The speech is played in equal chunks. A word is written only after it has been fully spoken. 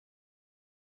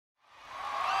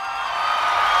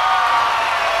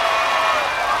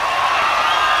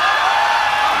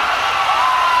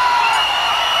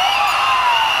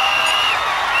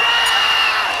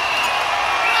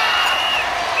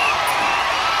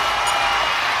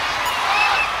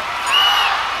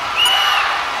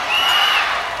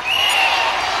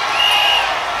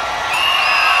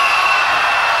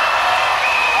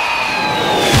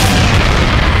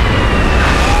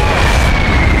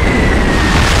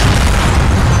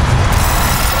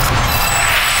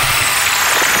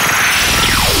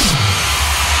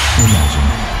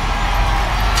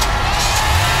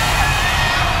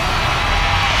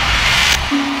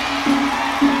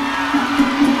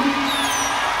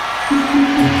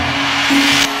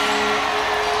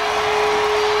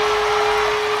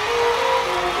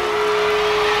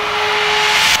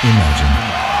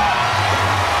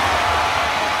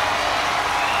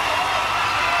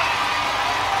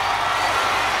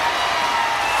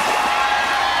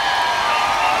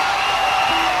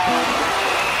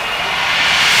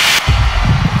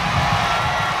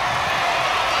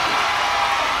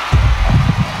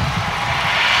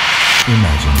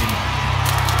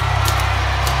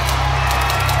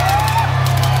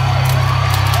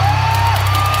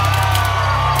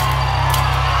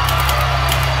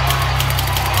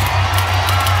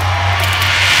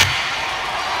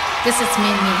This is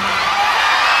Minmi.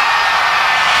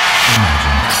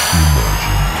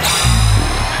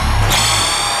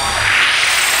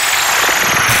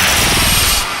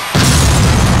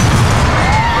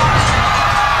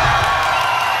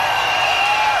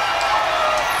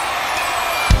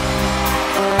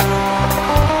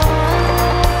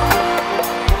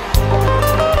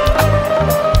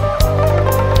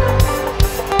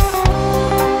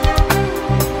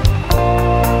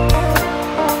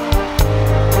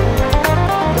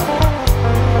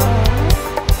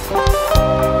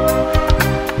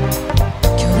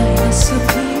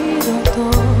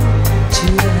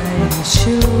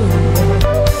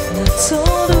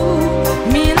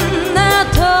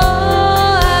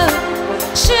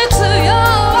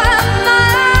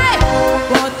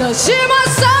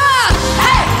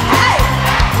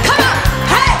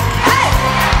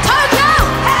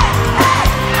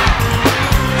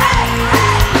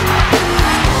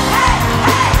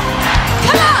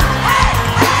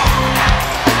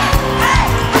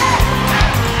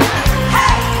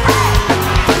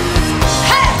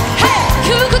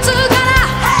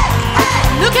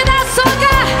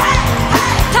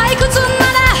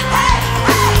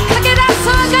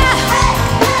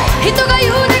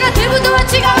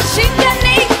 She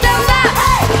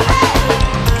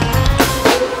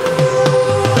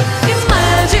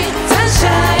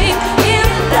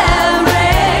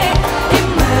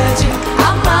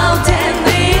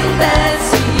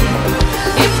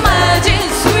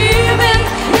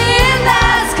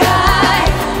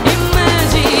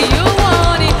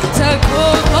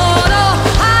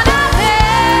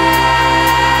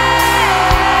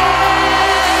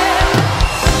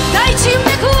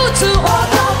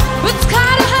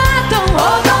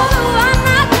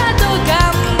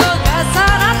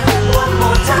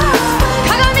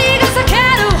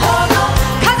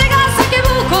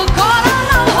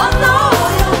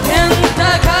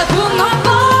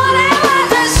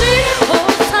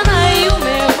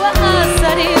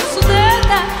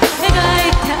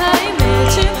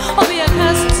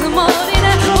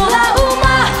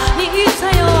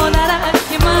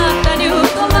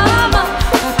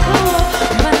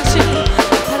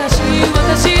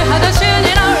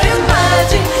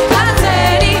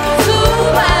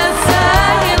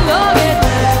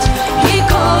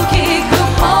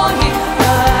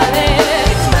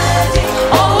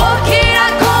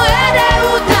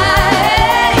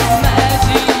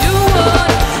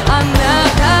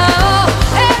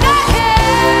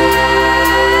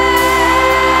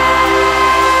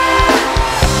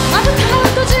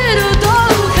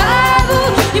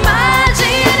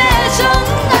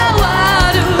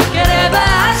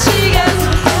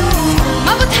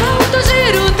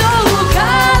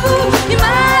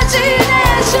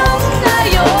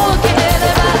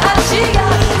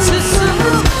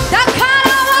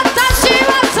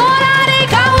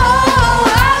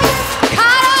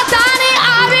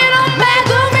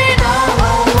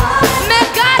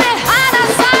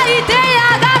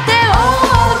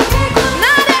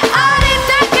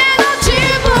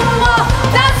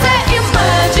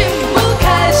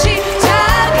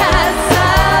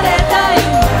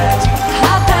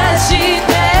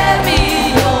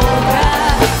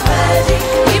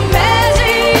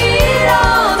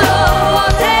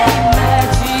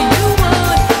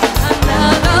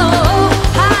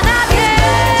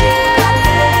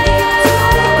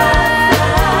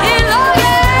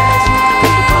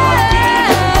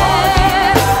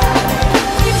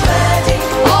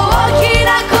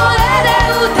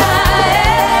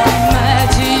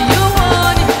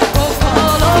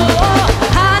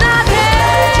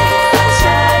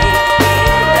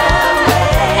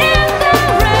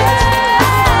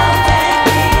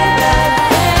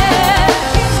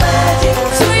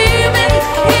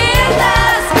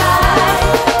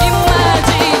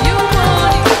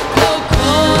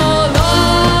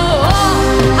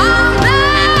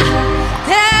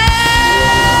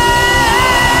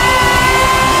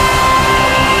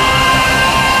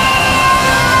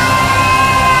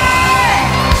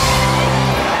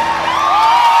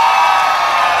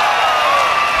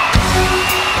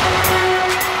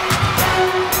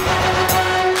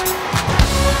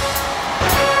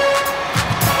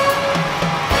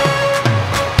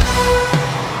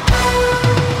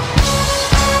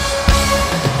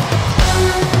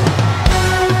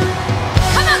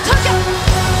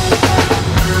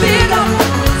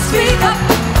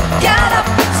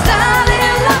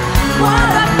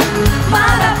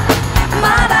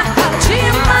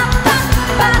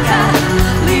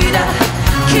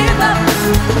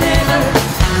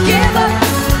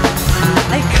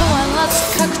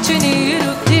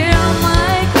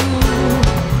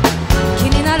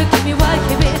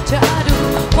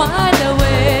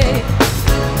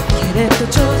と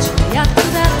調子がやっと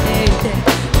なっていて、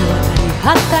夜明かり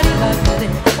はったりばかで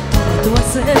戸惑わ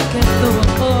せるけど、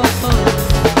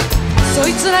そ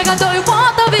いつらがどういうこ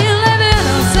とビレベルの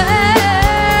せい、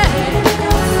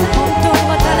本当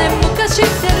は誰もが知っ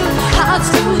てるは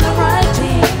ず to the right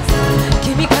thing。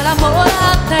 君からもらっ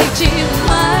た一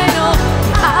枚の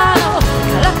ピアノ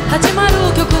から始まる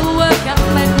曲は Can't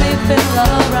make me feel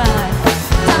alright。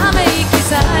 ため息さ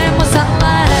えもさ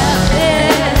らえ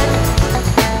て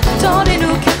通り抜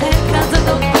けて風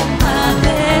どこまで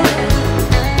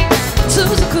続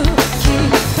く。きっ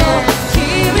と君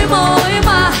も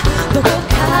今どこか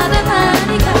で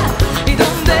何か挑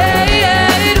んで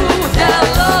いるだろ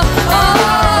う。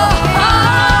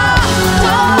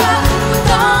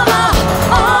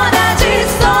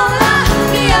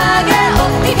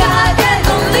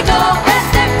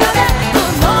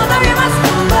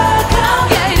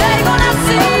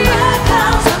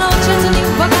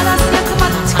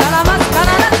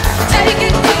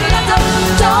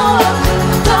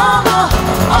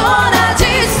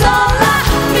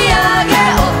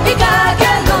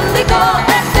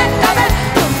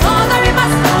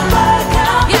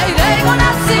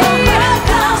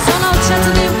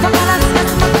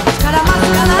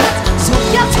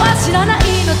知らない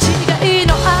の違い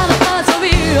のあの遊び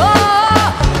を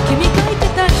君が言って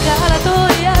たからと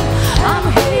りあえず I'm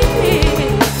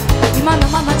here。 今の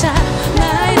ままじゃ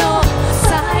ないの才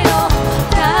能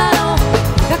だろう。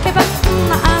描けば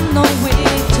あのウィー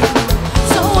ク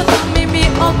そっと耳を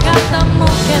傾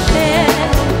けて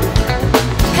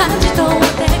感じ取っ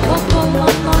て心の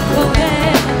声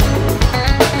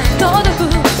届く。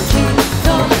きっと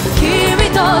君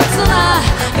とつな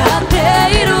がって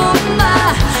いるんだ。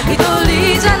一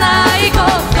人じゃないこ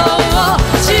とを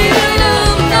知る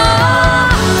の。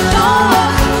遠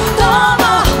くとも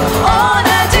同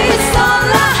じ空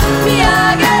見上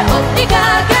げ追いか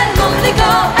け乗り越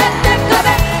えて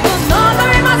壁登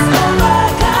ります。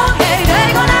平礼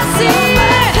語なし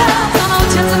そのう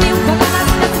ちやつに分からず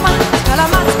やつまる力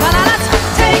まず必ず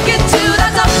Take it to the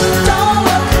top。 遠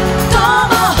くと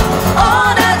も同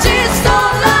じ空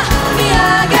見上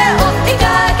げ追いか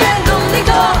け乗り越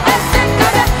えて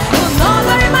壁登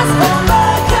ります。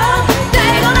礼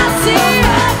語なし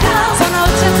そのう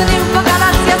ちやつに分から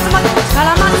ずやつまで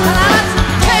力まず必ず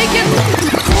Take it。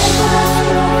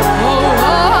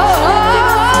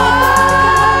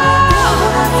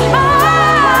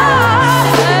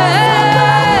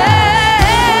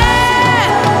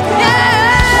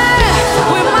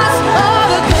 We must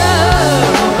overcome。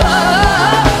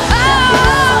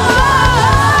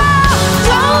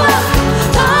 遠く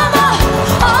とも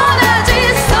同じ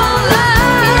空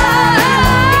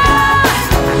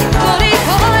乗り越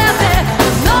えて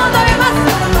登ります。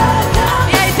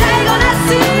礼語なし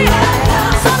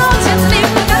そのうちやつに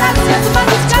分からずやつまで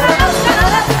力が必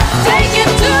ず Take it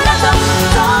to the top。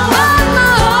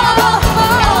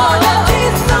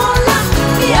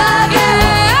 見上げ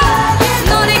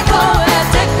乗り越え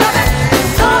て壁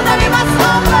登ります。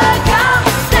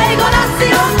礼語なし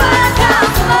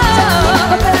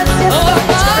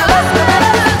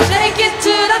Take it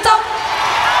to the top。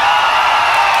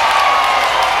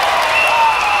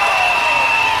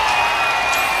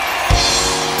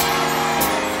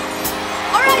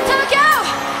 Alright, Tokyo!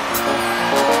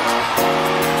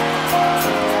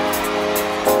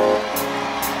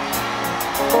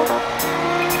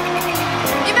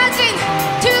 Imagine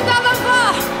 2004。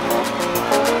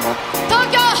 東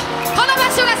京、この場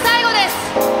所が最後です。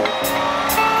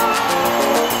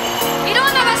いろん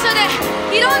な場所で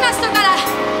いろんな人から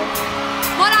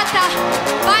もらった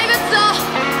バイブスを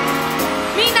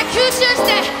みんな吸収し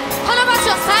てこの場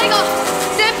所最後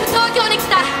全部東京に来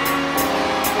た。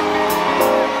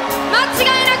間違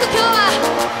いなく今日は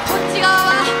こっち側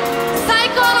は最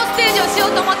高のステージをしよ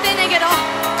うと思ってんねんけど、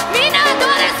みんなはどう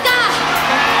ですか？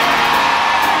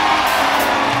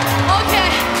 OK。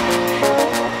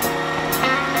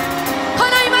 こ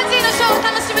のイマジンのショーを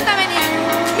楽しむために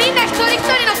みんな一人一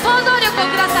人の想像力を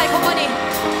ください。ここに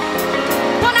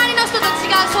隣の人と違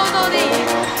う想像でいい。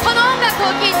この音楽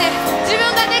を聴いて自分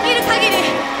ができる限り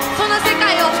その世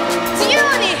界を自由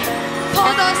に想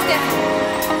像して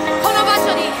この場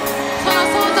所にその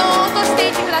想像を落として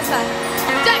いってください。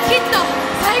じゃあきっと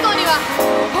最後には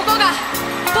ここが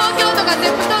東京とか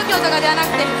全部東京とかではな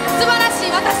くて素晴らし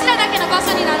い私らだけの場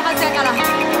所になるはずやから。 OK？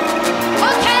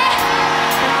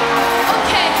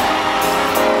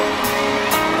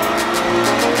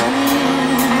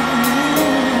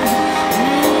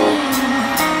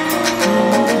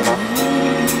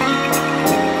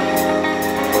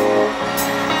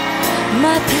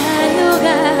 また夜が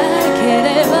明けれ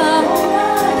ば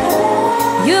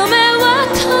夢は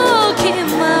時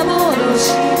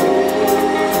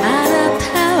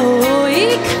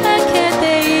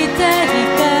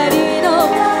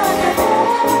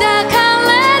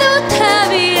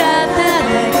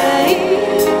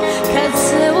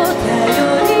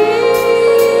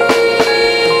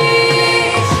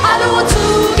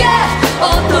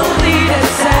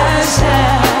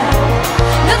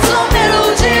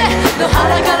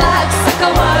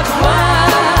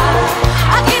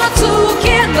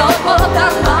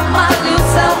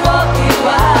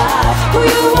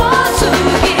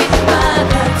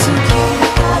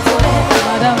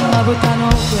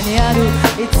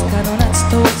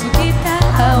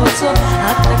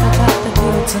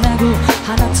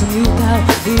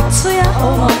つや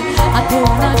思い、あとは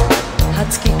なく葉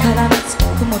月から夏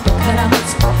雲とから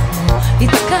夏、い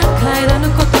つか帰らぬ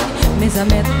ことに目覚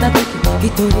めた時一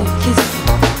人気づ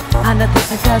き、あなた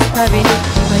探すたびに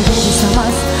今指覚ま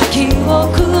す記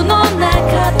憶の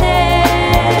中で、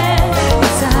い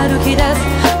つ歩き出す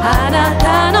あな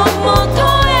たのもと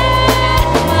へ、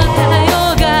また夜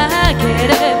が明け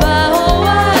ればお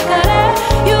別れ、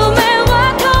夢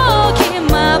は遠き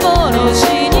幻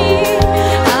に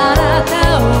あなた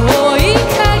を追い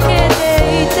かけて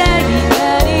いた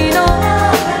光の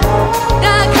流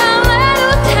れる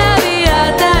たび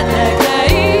暖か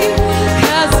い風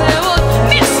を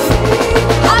ミス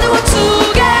春を告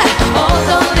げ踊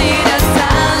り出サ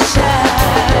ンシャ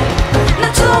イン、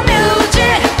夏を見るうち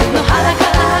の肌か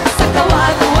ら草乾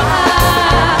くわ、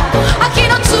秋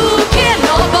の月昇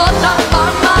ったま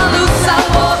まるさ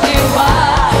をいは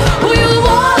冬を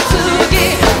過ぎ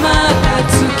また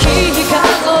月日数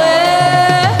え、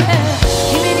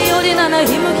君によりななひ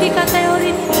むき方よ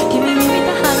りに君に見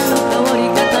た花の香り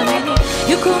固めに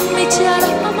行く道あら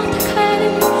ばまた帰り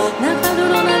に流る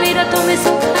の涙と水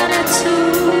加熱、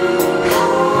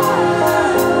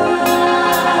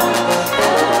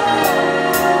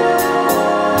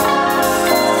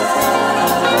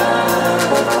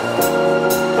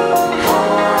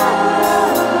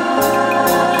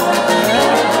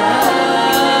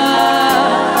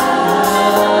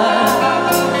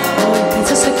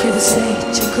静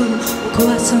寂を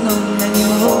壊すの何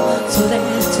もそれ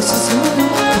進むの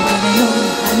お金の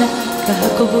花が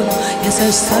運ぶの優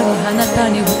しさにあなた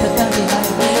に再び会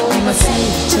え、今静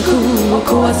寂を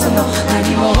壊すの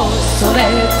何もそれ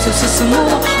進むの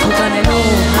お金の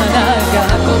花が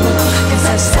運ぶの優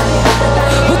しさに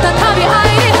再び会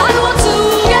え、春を告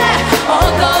げ踊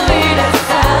り出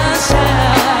サンシャイ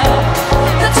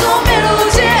ン、夏を見るう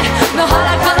ち野原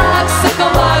から草乾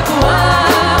くわ、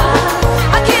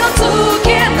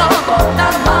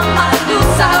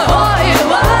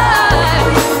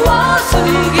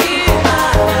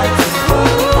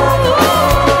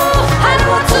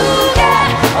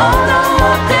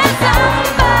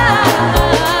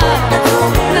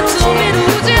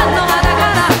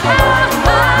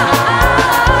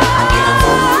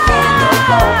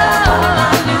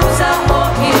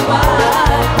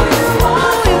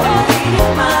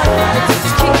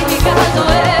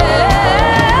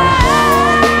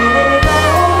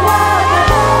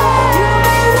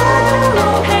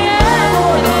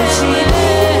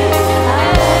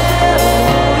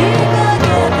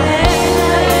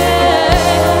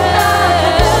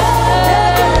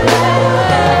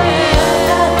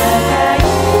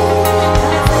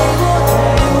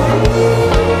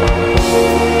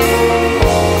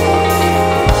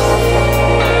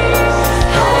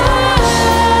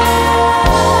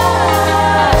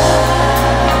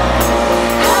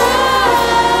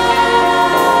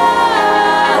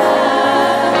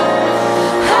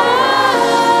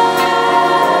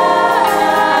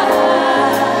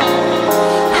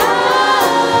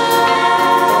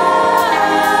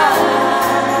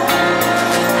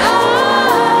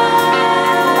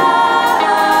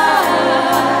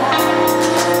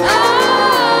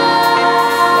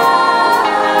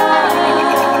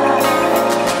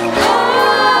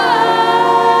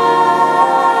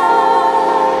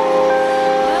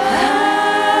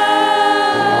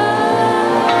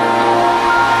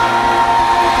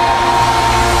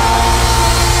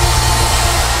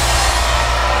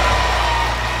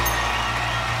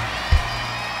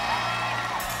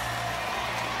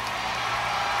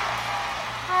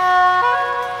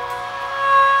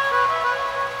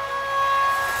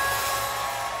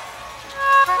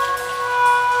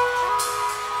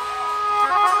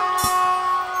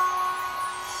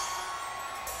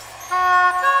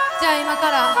じゃあ今か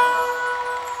ら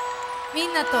み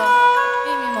んなと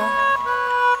ミミも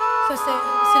そして後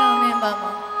ろのメンバーも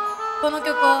この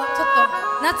曲をちょっと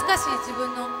懐かしい自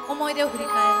分の思い出を振り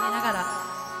返りながら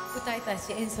歌いたい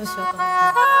し演奏しようと思っ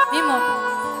たみんな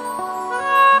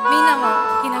も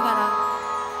聴きながら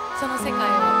その世界を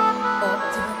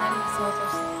自分なりに想像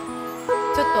して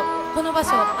ちょっとこの場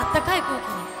所をあったかい空気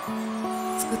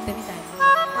に作ってみたいな。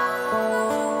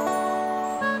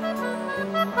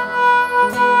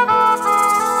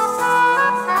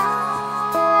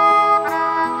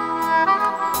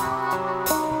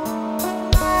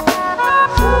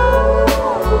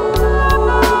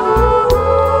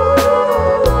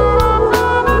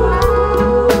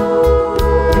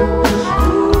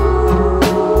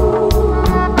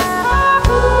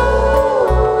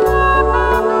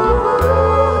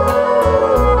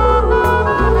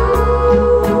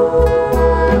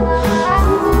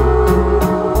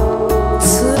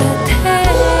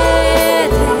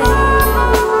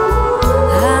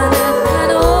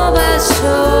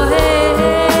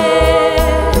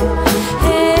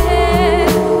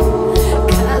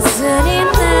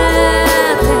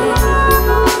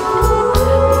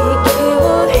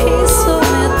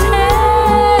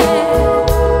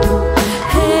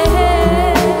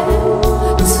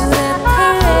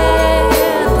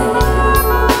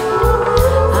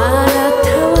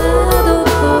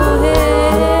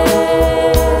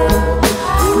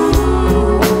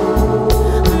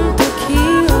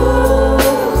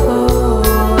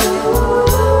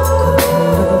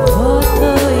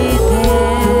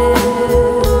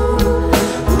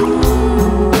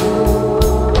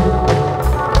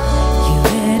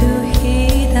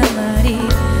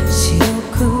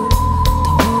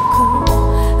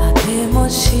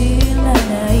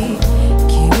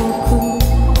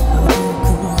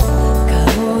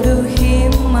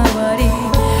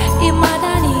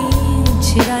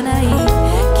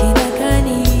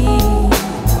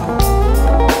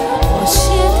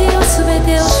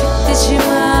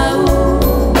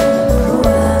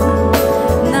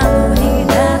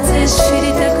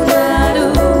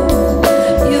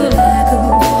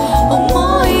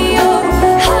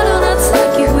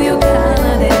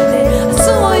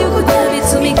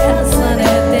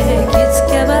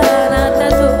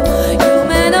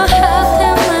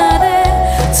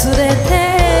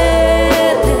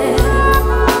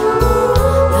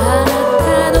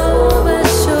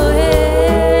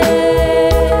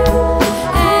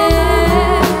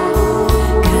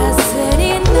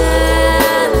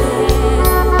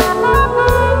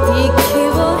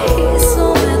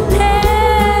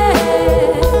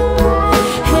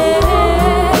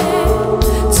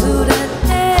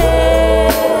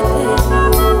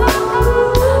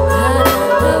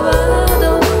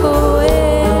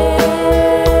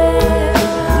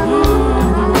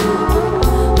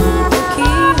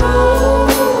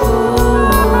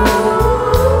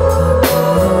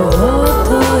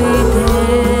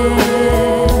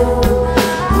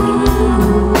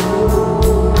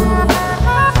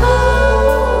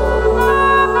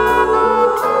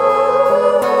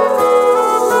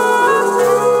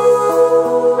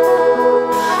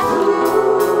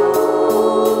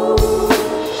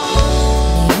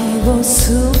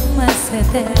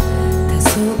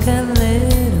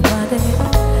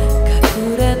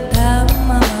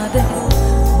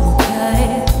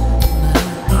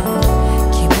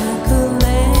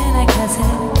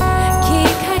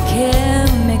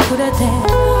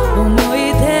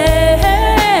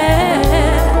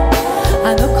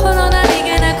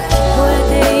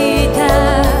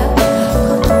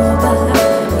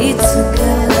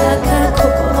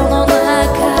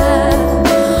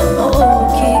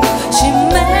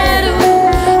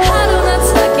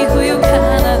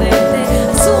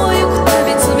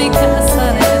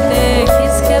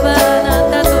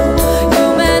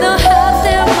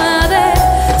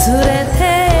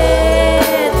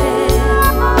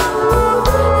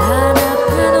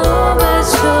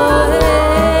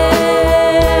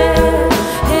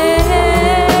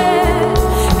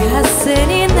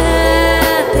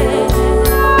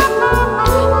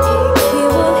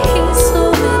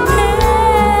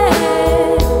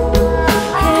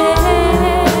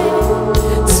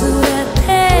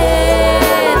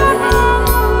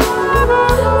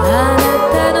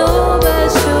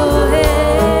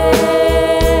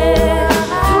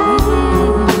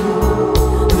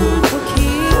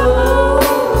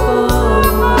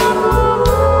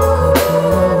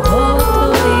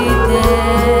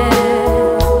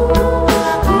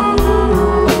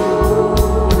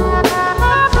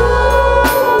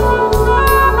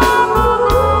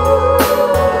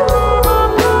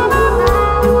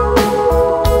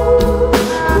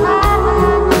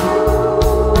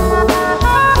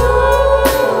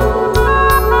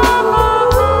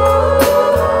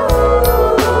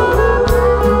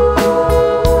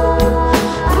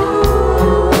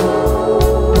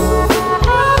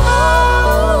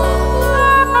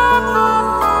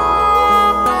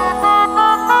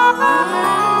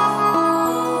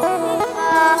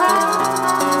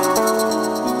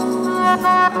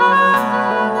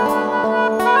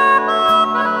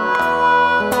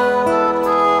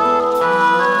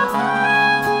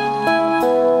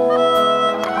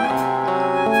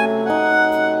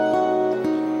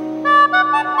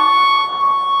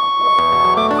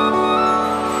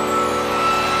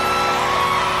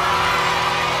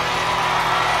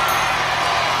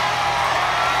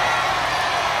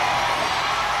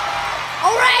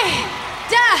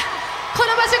じゃあこ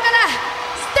の場所から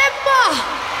ステップを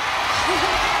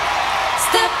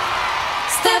ステップ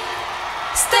ステップ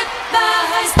ステップバ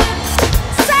イステッ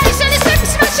プ最初にステップ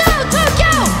しましょう東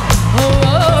京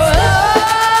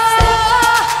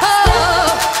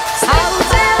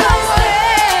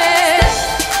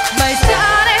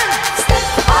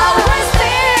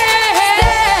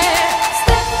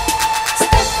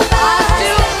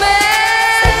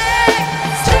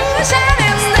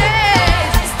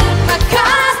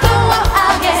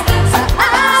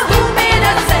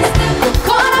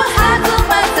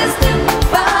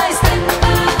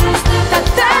たっ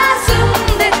た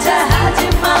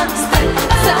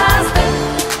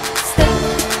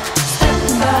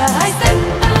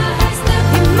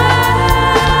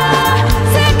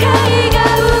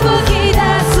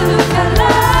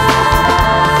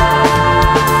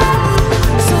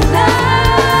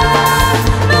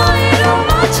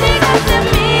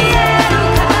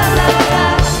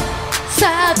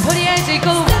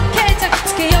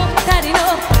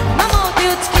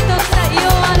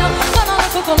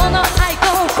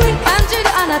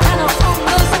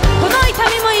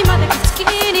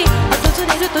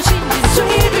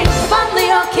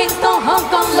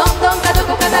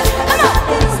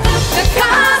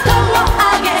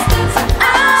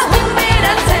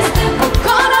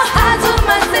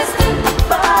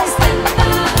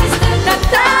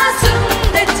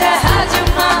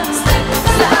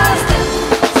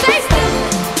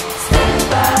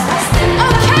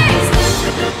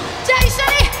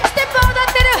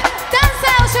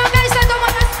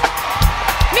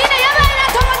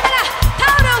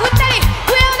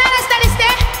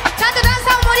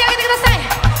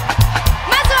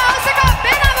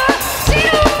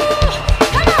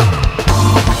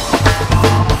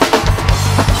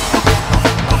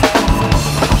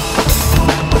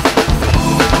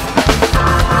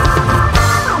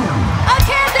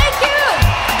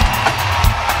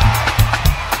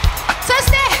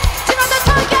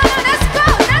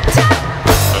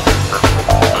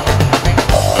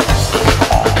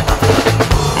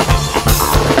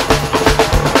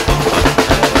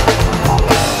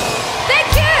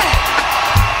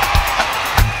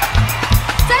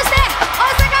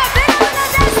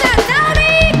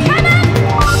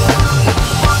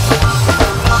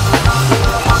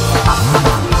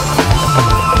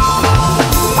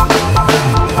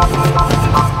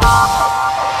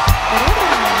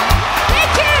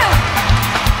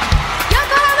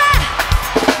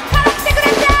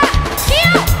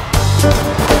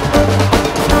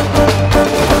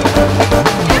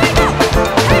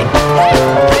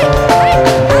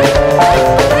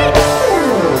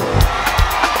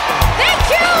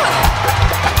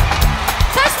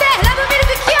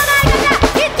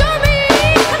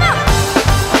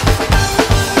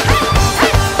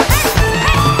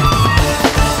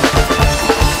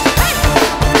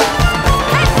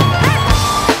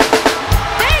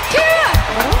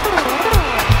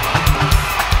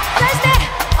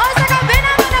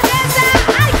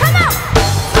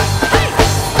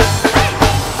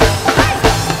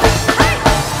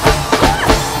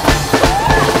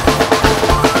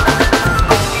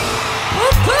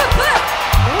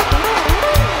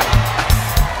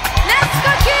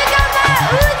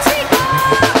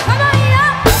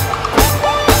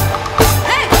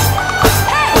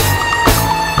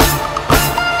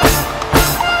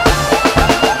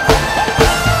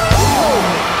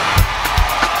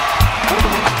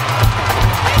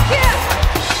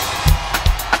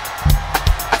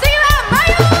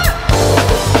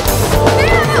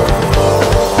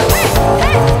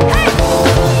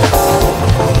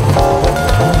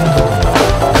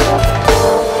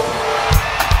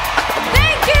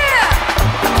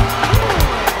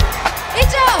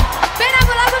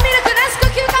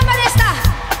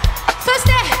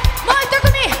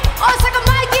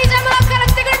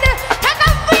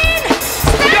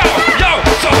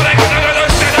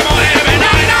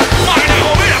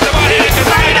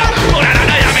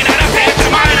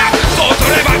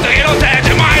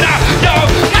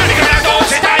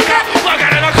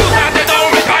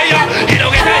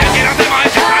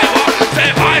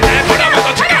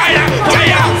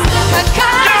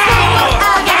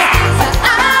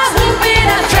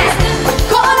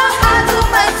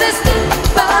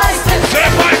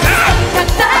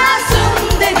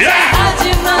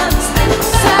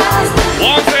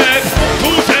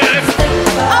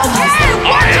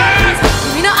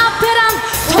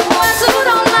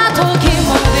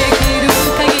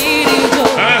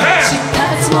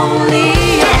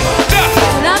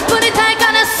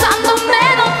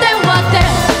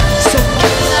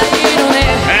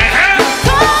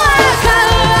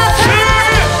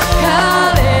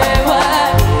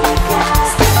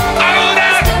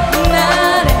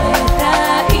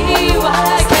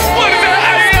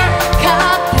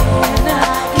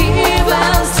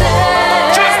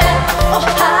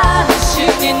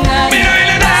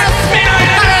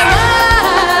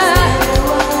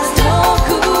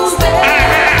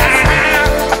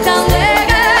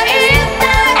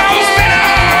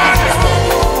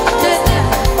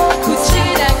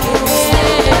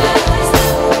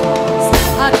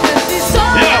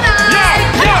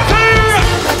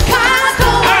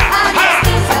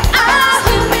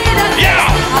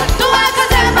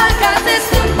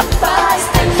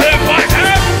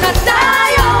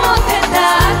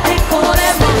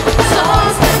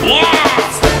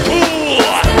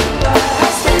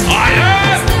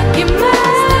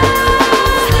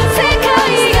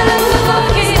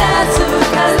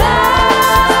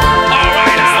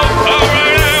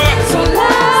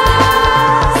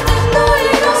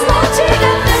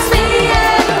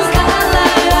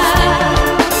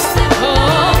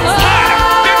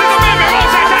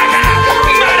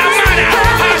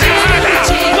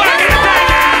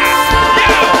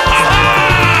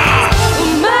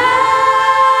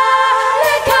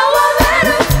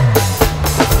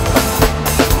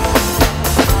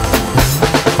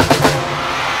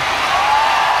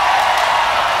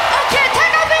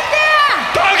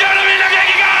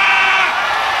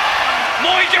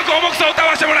歌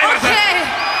わせてもらいます。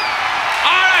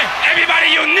 Alright,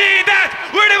 everybody, you need that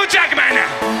rhythm check, man.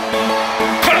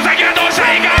 この先はどうした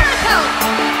らいいか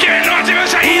決めるのは自分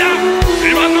しかいいな。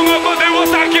今のままでは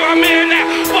先は見えね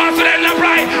え。忘れんなプ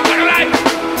ライド、ライ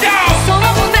その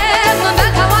胸の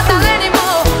中は誰に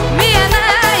も見えな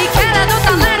いけれど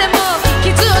誰でも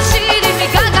傷を知り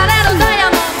磨かれるダイヤ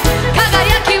モンド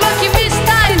輝きは君し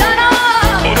たいだろ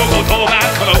う。この言葉、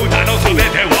この歌の全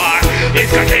てはい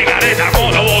つか汚れた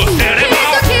ものを捨てれ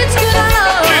ばきっときつくだ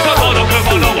ろう。きっと届く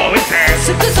ものを見せ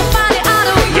すぐそばにあ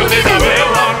るよりだ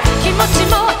よ。気持ち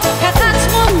も形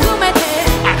も含めて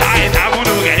与えたも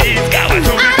のがいつかは全て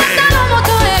あなたの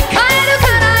元へ帰るか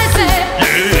らいせ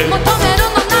求める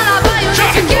のならばより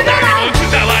君誰も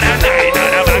伝わらないな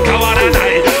らば変わらな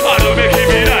い。あるべき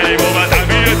未来もまた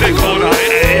見えてこない。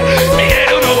見え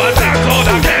るのは雑魚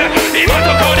だけ。今そ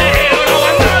こにいるの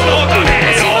は何のため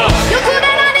よ。欲で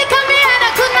何か見えな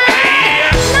くな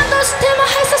い何としても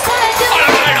閉鎖されてる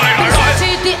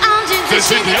シティアンジンズ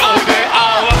シティオーデ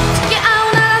付き合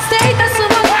うならステータスも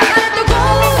誰とゴ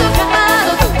ールカー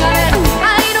ド解かれる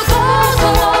愛のこと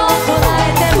を捉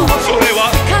えてもそれは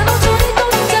彼女にと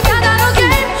っちゃただのゲー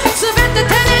ム全て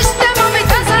手にしても満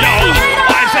たされないの。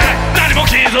何も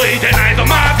気づいてないぞ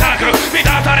全く。満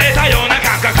たされたような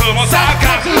感覚も錯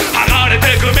覚。剥がれ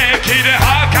てくめきで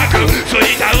発覚。つ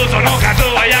いた嘘の数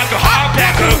は約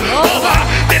800。オーバ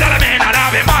ーでたらめ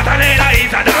並べまた狙い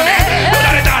定め。売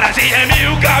られたらしい笑み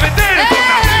浮かべてるそん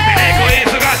な醜い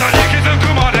姿に気づ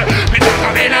くまで見た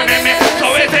ためなめめ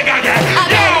そういう世界が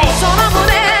その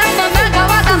胸の中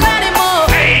は誰にも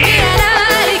見えな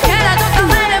いけれど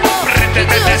誰でも傷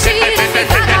を知り磨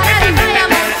かれるダイヤ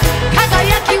モンド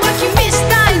輝きは君し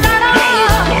たいだろう。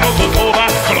この言葉、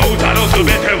この歌の全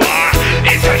ては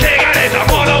いつか汚れた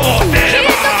ものを捨てれ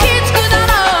ばきっときつくだ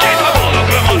ろう。きっと届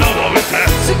くものを見せ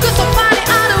すぐそばに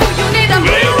あるユニダブ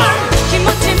ル気持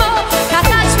ちも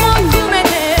形も含めて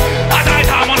与え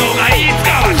たものがいつ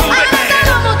かは全あなてた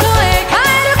の元へ帰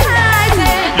るからいぜ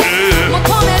求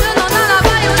めるのなら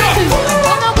ばよりこ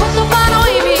の言葉の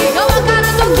意味が分かる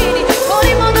ときに取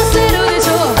り戻せるでし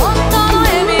ょう本当の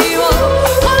笑みを。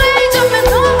これ以上目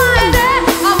の前で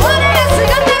哀れな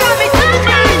姿が見たく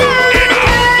ないで今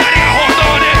何が本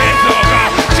当に必要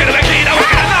か知るべきなわ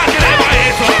けなければい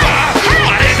いそうか。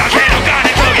あれだけの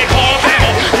金継ぎこうて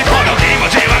もこの気持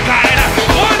ちは変えない。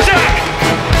ワンチャン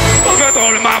僕は通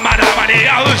るままだ間に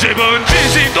合う自分自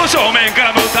身と正面か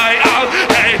ら向かい合う。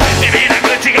Hey 耳な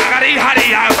口がかり張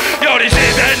り合うより自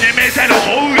然に見せる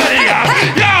方がいいや。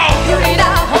Yo ユリラ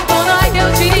本当の相手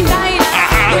を知りたいな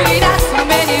ユリラその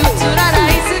目に映らな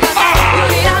い姿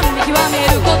ユリラ見極め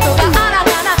ることが新た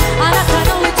なあなた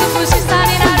の美しさ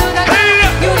になるだけ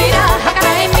ユリラ儚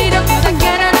い魅力だけ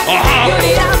でなくユ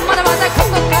リラまだまだこ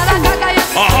こから輝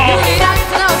くユリラ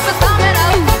綱を定め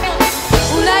らうこ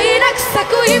と裏いなく咲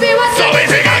く指輪そうい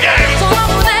う世界がその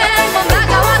胸の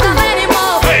中は誰に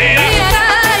も見え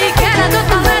ないけれど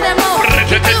誰でも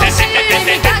傷を知り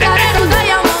磨かれるダ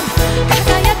イヤモンド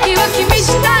輝きは君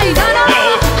したいだろ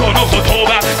う。この言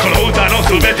葉、この歌の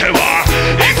全ては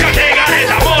いつか汚れ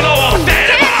たものを捨て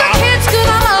ればきっときつく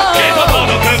だろう。きっと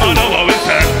届くものを見せ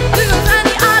すぐ裏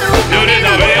にあるユリ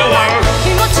の上は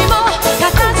気持ちも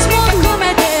形も含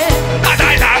めて与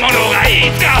えたものが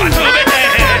いつかは全てあ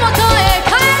なたの元へ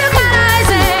帰るからい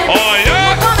ぜおいよ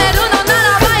求めるのな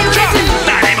らばより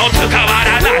何も伝わ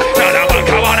らないならば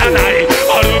変わらない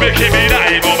あるべき未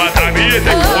来もまた見えて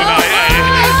こない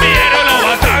見えるの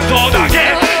は残像だ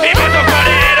け今そこ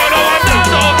にいるのは何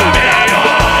のためよ。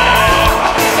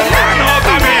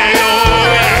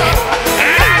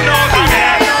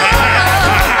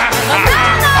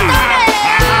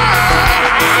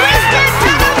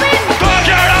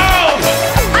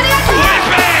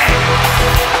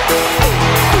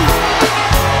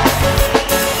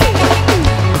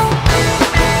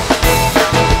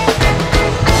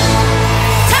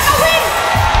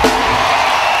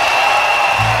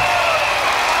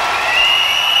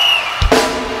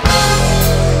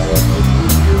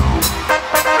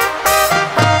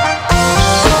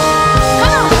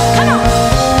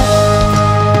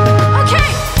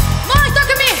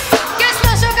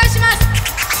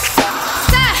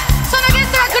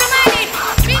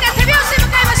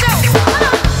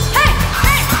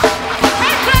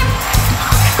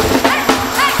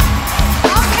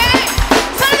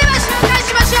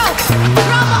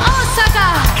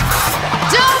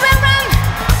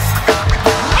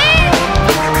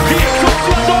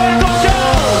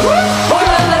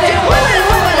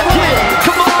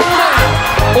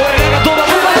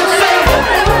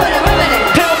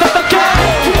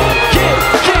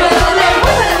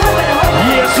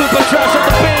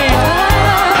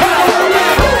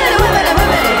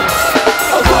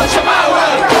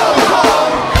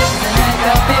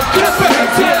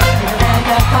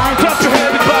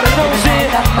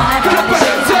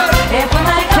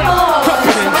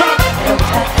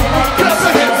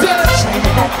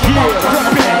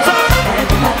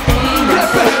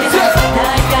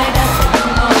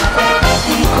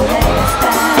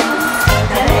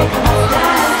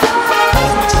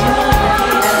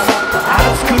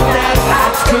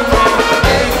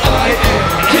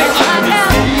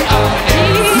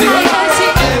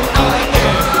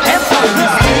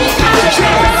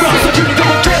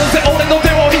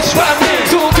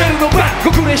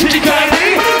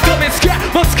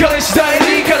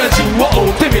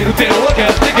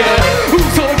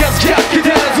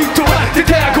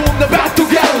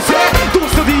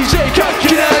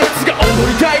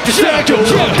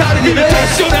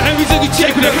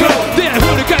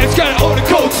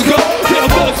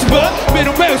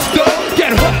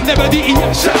いや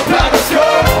シャンパンのスコ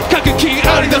ー過激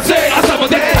ありだぜ朝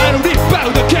まであのリバ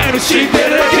ウンド系のシンデ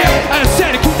レラ系あのセ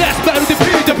リクナスバルで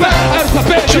ビートバーアルファ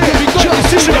ベットで見込ん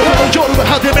で死ぬ夜は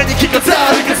派手めに着飾る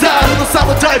のさ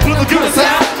もタイプのグラサ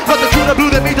またクラブ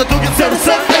で見た時ゼロ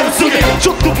さ L すぎち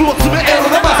ょっと分厚めエ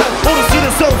ロ生オルスで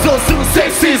想像する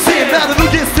セクシーシーンなる脱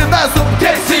ぎ捨てないその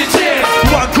テクシーチー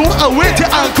ムワンコールアウェイで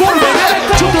アンコールでね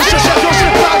ちょっとした写真し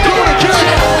てバンコールキャッチ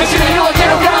走るようけ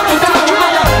のガンドダウ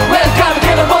ンウェルカム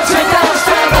けどもちろんダウンス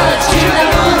ターマッチにな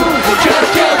るキャッ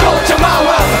キャゴーチャマ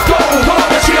ワゴーゴー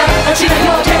が違う走る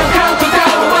ようけのカウントダ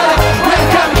ウンウェル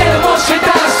カムけどもちろん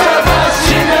ダウンスターマッ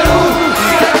チになる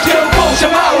キャッキャゴーチャ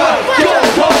マワゴー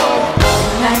ゴー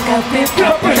なんかピップ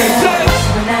アップで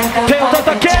なんか手を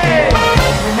叩け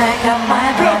なんか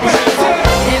前歯で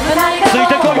つい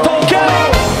てこい東京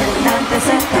なんて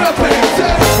選択で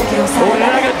俺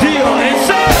らが DOS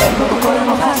心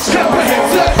もファッションであ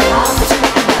んまちま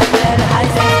ってなってる配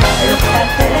線よくだ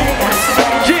ってレガス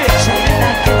でそれだ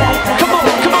け大体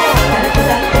誰とだ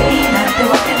っていいなんて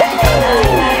わけないじゃない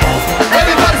ない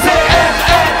Everybody say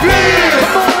MMP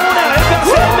Come on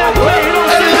now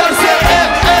Everybody say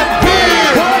MMP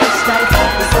Everybody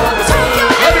say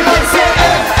MMP Everybody say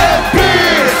MMP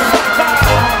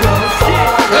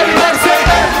Everybody say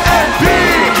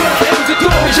MMP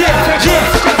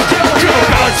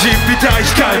人みたい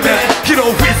控えめヒロ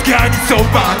ウィスカーにそう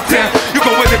満点横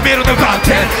目で見るの満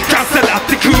点重なっ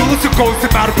てくそこに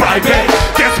迫るプライベート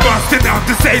デスマスってなん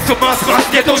て清楚ますます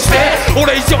ゲとして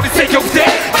俺以上に積極的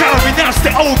絡みなして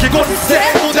大きいご時世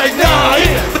問題ない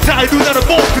タイルなら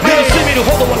文句ねえしみる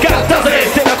ほど分かったぜ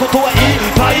ってなことはい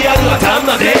っぱいある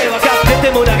頭で分かって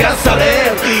ても流され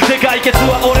るで解決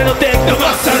は俺の手伸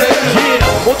ばされる、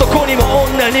男にも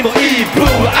女にも言い分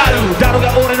はあるだろが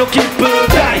俺の切符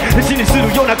大死にする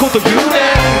ようなこと言うね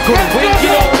この雰囲気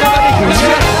の中に苦し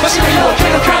め走るよけ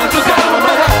のカウントダウンま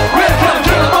だウェルカム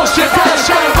けどもしてたら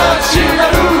シャンパンチにな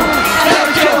るや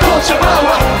るけどこっちゃま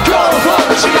はゴールフォー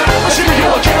ムしが走る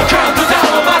よけのカウントダ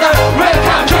ウンまだウェル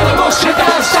カムけどもしてた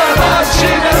らシャンパンチ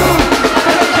になるや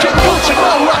るけどこっちゃ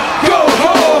まはゴールフ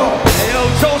ォー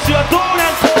ム調子はどうな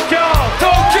ん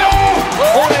東京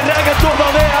俺らがど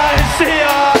ばめ愛して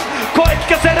や声聞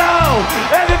かせろ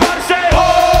Everybody say ho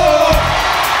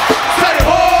Say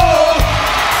ho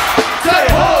Say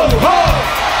ho ho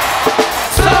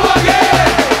騒げ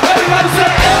Everybody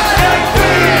say MMP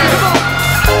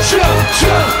Jump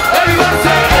jump Everybody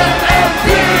say MMP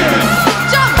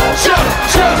Jump jump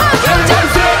jump Everybody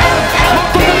say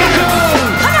MMP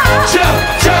Jump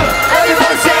jump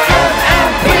Everybody say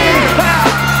MMP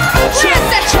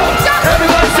Jump jump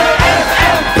Everybody say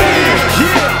MMP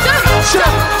Yeah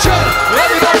Jump jump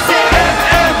Everybody say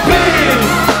MMP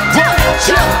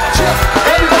Jump jump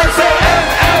Everybody say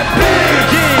MMP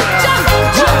Yeah Jump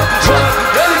jump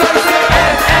Everybody say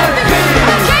MMP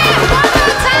Okay, one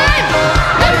more time.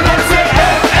 Everybody say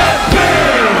MMP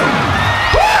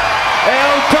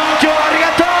東京ありが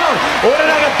とう俺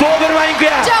らがドーベルマン行く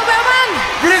や Joe Bellman.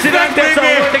 知らんてやつは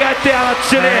覚えて帰ってやマッ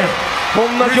チュにほ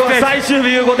んま今日は最終日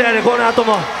いうことやねこの後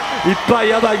もいっぱい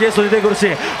ヤバいゲスト出てくるし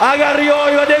上がる用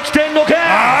意はできてんのか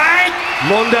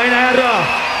問題ないやろ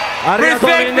ありがとう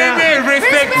みんな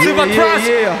Respect Super Trust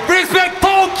Respect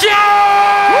Tokyo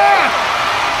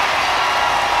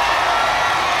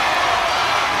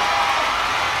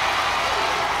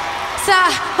さ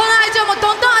あこの会場もど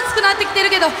んどん熱くなってきてる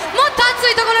けどもっと熱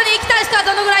いところに行きたい人は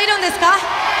どのぐらいいるんですか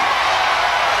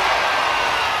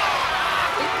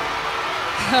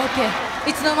OK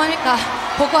いつの間にか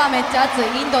ここはめっちゃ熱い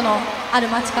インドのある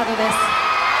街角で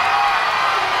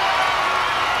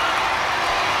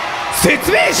す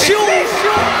説明しよう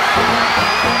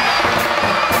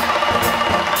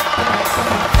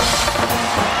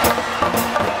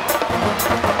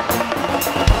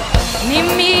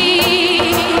Minmi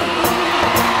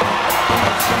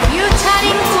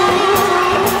Futuring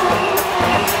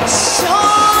湘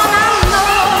南の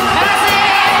風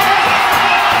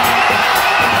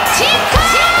チンコ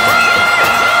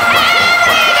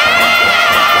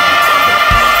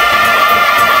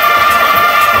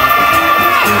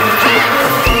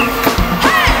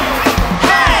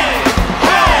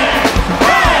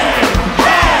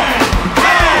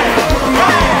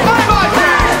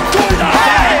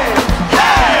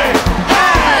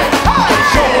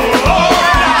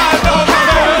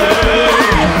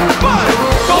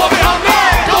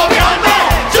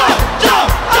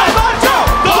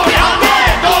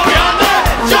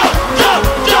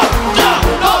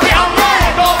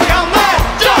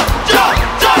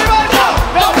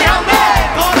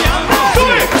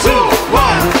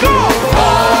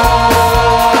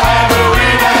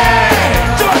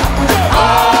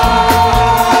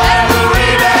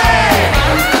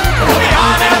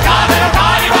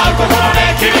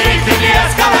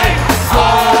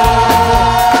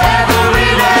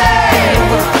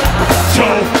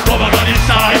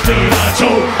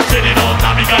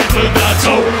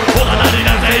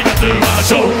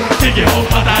う地球を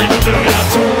またいくつがど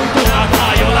な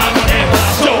た夜中で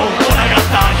しょうおながっ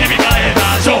た響かれ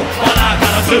ましょうまだか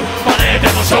らずまねで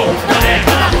もしょうまね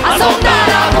から遊んだ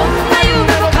らこんな夢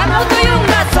も叶うというん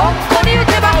だそこに打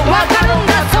てばわかるん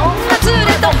だそんなツー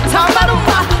レとサンバルン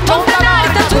は飛んだなり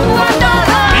たトゥーアンダ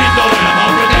ーインドの山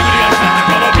奥で繰り返した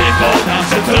このピンポンダン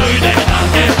スついでな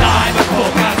んてタイム効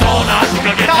果そうな仕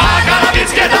掛けだから見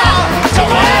つけたチョ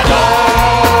コレート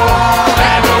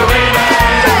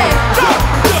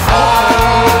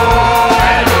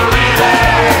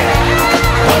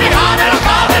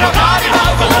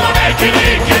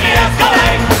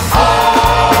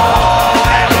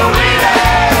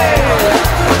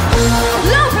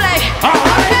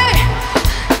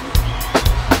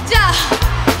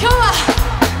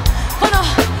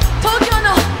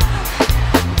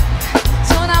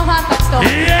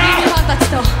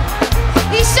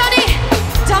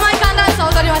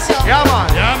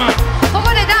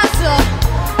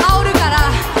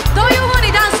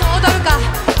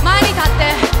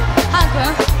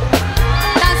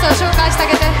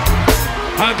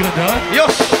よ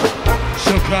し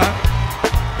紹介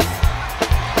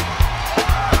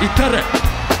いったれ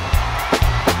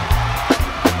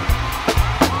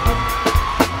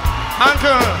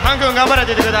ハン君頑張れっ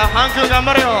て言ってくれたハン君頑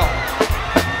張れよ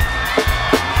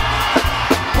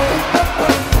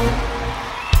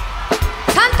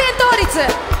3点倒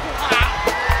立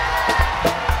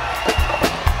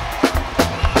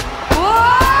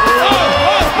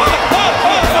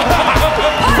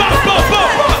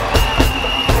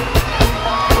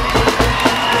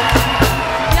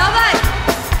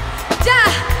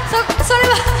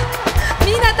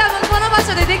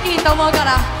できんと思うか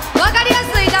ら分かりや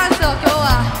すいダンスを今日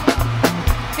は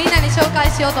みんなに紹介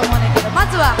しようと思うねんけどま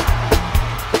ずは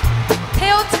手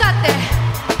を使って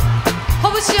拳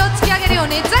を突き上げるよう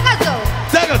にザガゾー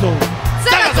ザガゾー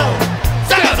ザガゾー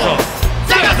ザガゾー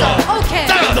ザガゾー OK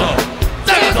ザガゾー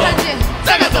ザガゾー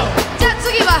ザガゾーじゃあ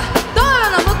次は道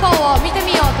路の向こうを見て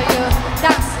みようというダ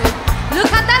ンスル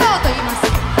カタロウと言います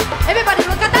エベバリ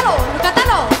ルカタロウルカタ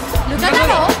ロウルカタ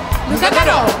ロウルカタ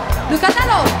ロウルカタ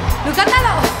ロウルカタ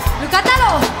ロウルカタ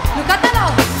ロウルカタロ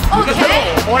ウ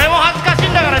OK 俺も恥ずかしい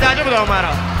んだから大丈夫だお前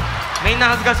らみんな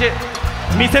恥ずかしい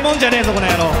見せ物じゃねえぞこの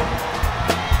野郎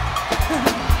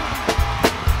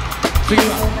次は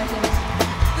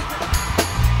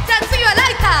じゃあ次はラ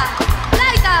イタ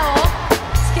ーを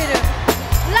つける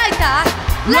ライタ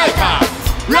ーライタ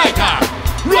ーライタ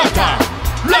ーライタ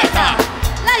ーライター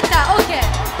ライター OK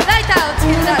ライターをつ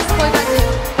けるダンスこういう感じ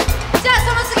じゃあ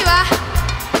その次は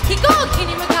飛行機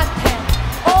に向かって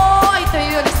おーいとい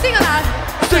うようにシグナル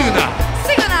シグナル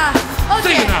シグナル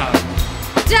OK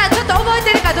じゃあちょっと覚え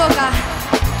てるかどうか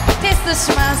テスト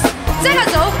しますザガ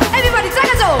ゾー Everybody ザ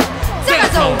ガゾーザ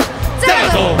ガゾーザ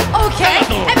ガゾー OK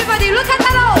Everybody ルカ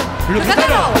タロウルカタ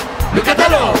ロウルカタ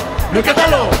ロウルカタ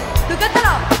ロウルカタ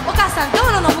ロウお母さん道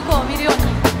路の向こうを見るように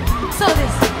そうで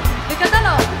すルカタ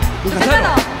ロウルカタ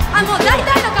ロウあもう大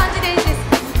体の感じでいいです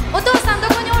お父さんど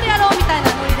こにおるやろうみたいな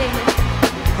ノリでいいです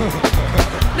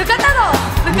ルカタロ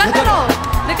ウルカタロ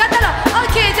ウルカタロウ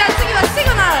OK じゃあ次はシグ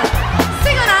ナル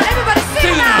シグナル Everybody シ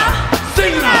グナル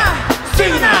シグナルシ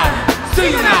グナルシ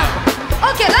グナ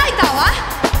ル OK ライターは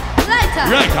ライタ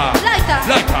ーライターライター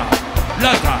ライター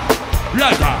ライター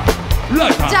ライターラ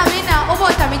イターじゃあみんな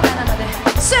覚えたみたいなので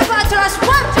スーパートラッシュ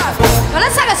ワンタイムから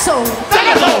探そうザ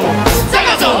ガゾーザ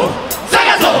ガゾーザ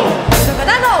ガゾールカ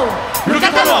タロウル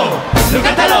カタロウル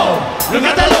カタロウル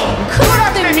カタロウ雲な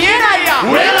んて見えないや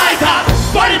俺ライタ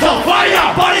ーバリとファイ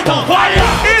ヤーバリとファイヤ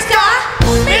ーいつか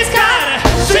いつか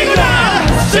シグナ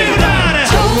ルシグナル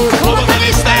小馬鹿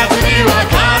にしたやつにわ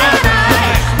からな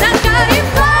いなんかいっ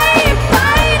ぱいいっぱ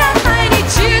いな毎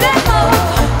日でも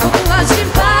僕は心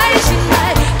配し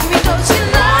ない君と信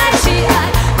頼し合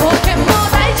い冒険も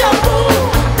大丈夫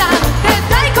だって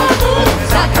大好物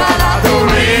だからド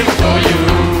リームとい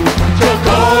うチョ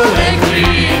コレートクリ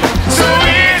ームスイ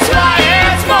ーツは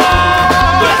いつも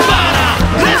レスバー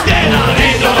ナレスケーナ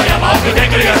インドの山奥で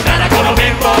繰り返したらこの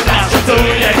貧乏なつい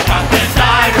で観点ス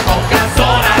タイル交換そう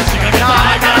な仕掛けだ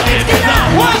から見つけた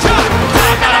ワンショット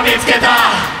だから見つけた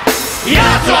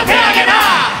奴は手あげない